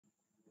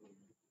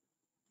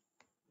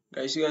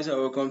Guys, you guys are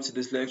welcome to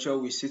this lecture.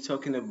 We're still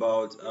talking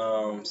about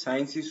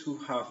scientists who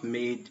have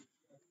made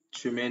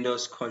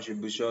tremendous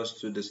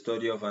contributions to the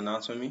study of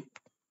anatomy,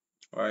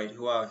 right?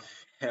 Who have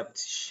helped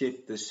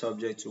shape the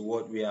subject to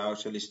what we are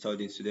actually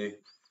studying today.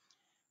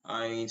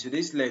 And in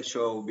today's lecture,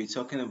 we'll be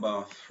talking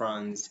about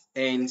Franz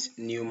Ernst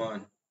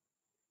Neumann.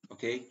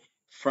 Okay,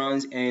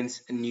 Franz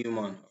Ernst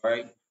Neumann. All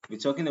right, we're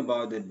talking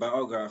about the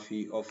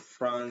biography of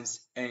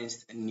Franz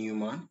Ernst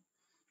Neumann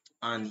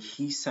and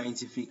his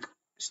scientific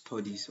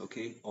studies,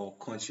 okay, or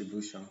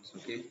contributions,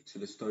 okay, to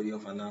the study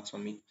of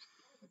anatomy.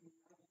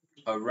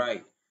 All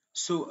right.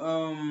 So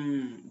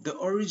the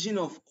origin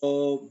of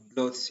all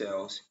blood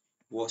cells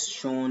was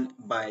shown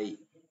by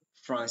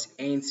Franz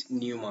Ernst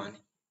Neumann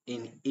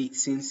in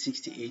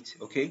 1868,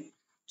 okay,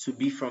 to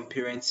be from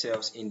parent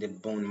cells in the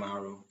bone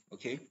marrow,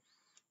 okay.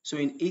 So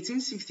in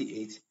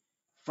 1868,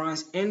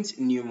 Franz Ernst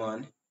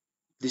Neumann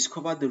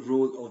discovered the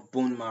role of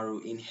bone marrow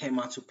in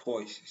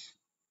hematopoiesis.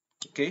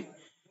 Okay,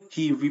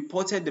 he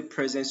reported the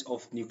presence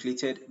of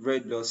nucleated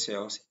red blood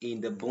cells in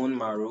the bone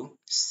marrow,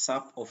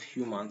 sap of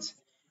humans,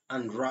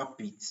 and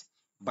rabbits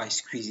by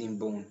squeezing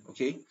bone.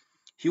 Okay,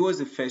 he was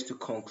the first to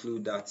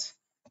conclude that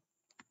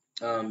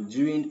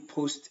during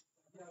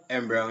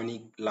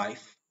post-embryonic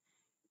life,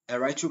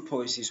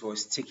 erythropoiesis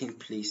was taking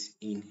place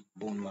in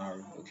bone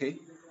marrow. Okay,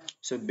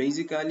 so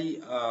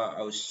basically,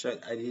 I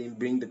didn't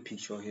bring the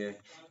picture here,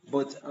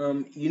 but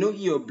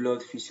your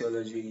blood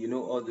physiology,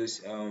 all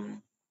those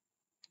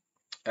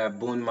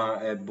bone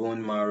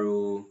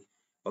marrow,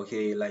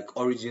 okay, like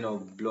origin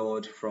of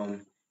blood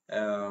from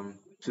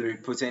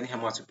pluripotent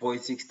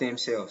hematopoietic stem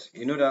cells.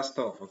 You know that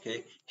stuff,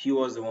 okay? He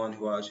was the one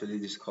who actually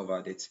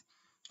discovered it.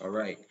 All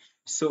right.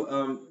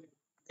 So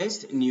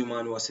Ernst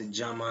Neumann was a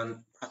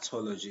German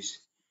pathologist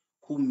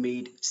who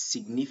made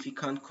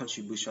significant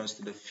contributions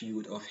to the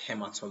field of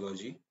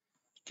hematology.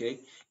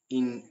 Okay.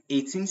 In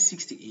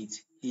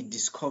 1868, he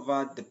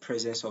discovered the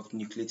presence of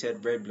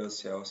nucleated red blood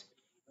cells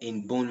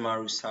in bone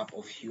marrow sap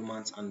of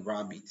humans and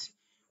rabbits,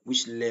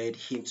 which led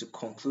him to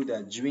conclude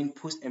that during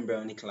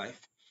post-embryonic life,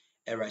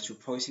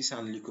 erythropoiesis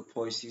and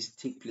leukopoiesis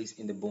take place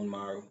in the bone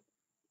marrow.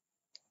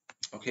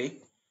 Okay.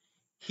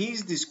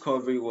 His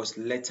discovery was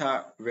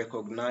later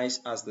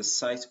recognized as the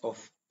site of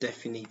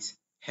definite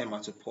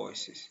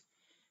hematopoiesis.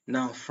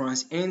 Now,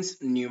 Franz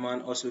Ernst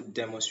Neumann also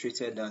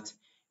demonstrated that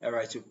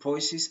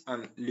erythropoiesis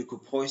and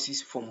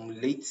leukopoiesis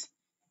formulate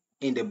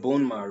in the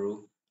bone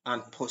marrow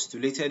and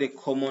postulated a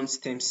common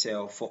stem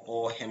cell for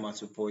all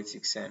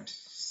hematopoietic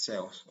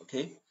cells.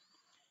 Okay,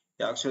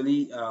 he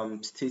actually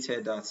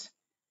stated that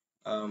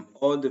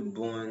all the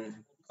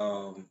bone,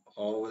 or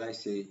what I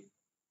say,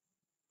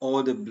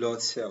 all the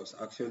blood cells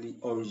actually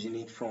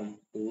originate from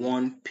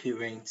one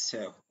parent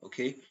cell,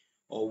 okay,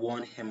 or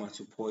one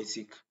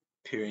hematopoietic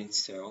parent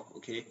cell,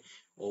 okay,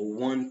 or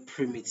one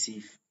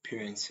primitive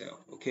parent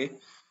cell, okay.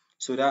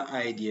 So that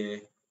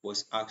idea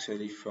was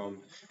actually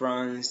from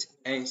Franz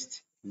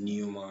Ernst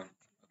Neumann,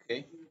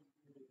 okay.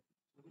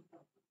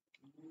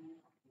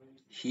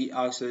 He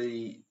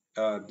actually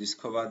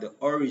discovered the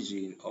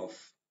origin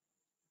of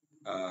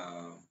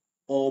uh,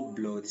 all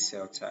blood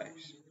cell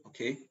types,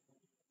 okay.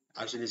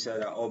 Actually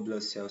said that all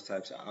blood cell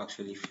types are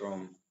actually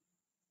from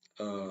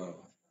uh,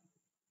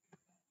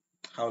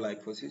 how will I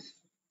put it?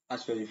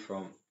 Actually,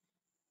 from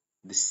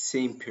the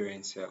same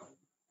parent cell,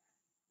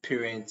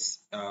 parent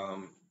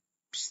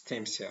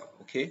stem cell.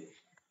 Okay,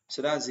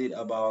 so that's it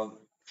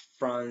about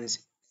Franz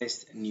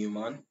Ernst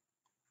Neumann.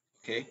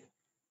 Okay,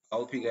 I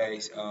hope you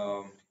guys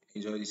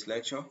enjoy this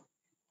lecture. All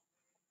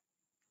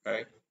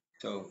right,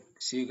 so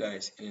see you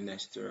guys in the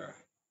next tutorial.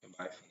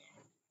 Bye.